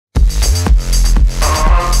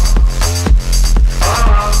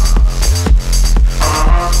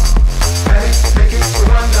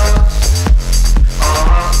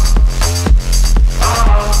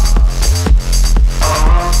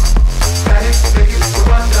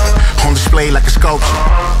made like a sculpture.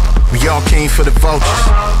 We all came for the vultures.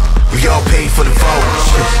 We all paid for the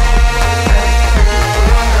vultures.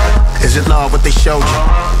 Is it love what they showed you?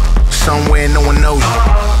 Somewhere no one knows you.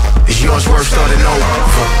 Is yours worth starting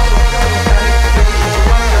over?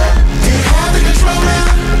 Do you have the control now?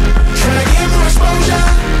 Trying to get more exposure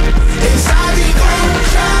inside the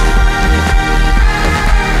enclosure.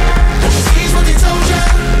 Don't you see what they told ya?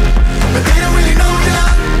 But they don't really know ya.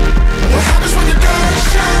 What happens when the doors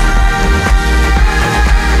shut?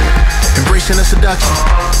 Embracing the seduction.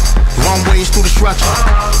 Long ways through the structure.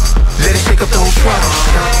 Let it shake up the whole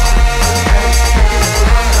structure.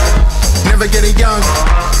 Never getting young.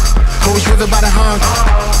 Always driven by the hunger.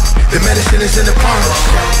 The medicine is in the punch.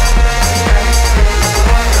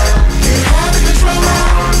 Do you have the control now?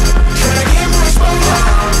 Trying to get more exposure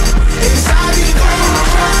inside the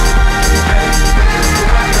enclosure.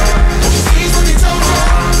 Don't you see what they told ya?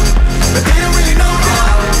 But they don't really know ya.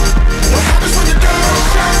 What happens when the doors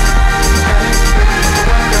shut?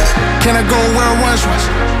 Can I go where I once was?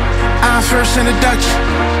 Our first introduction.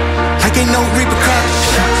 Like ain't no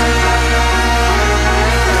repercussions.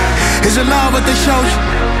 Is it love what they showed you?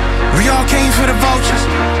 We all came for the vultures.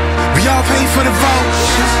 We all paid for the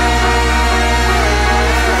vultures.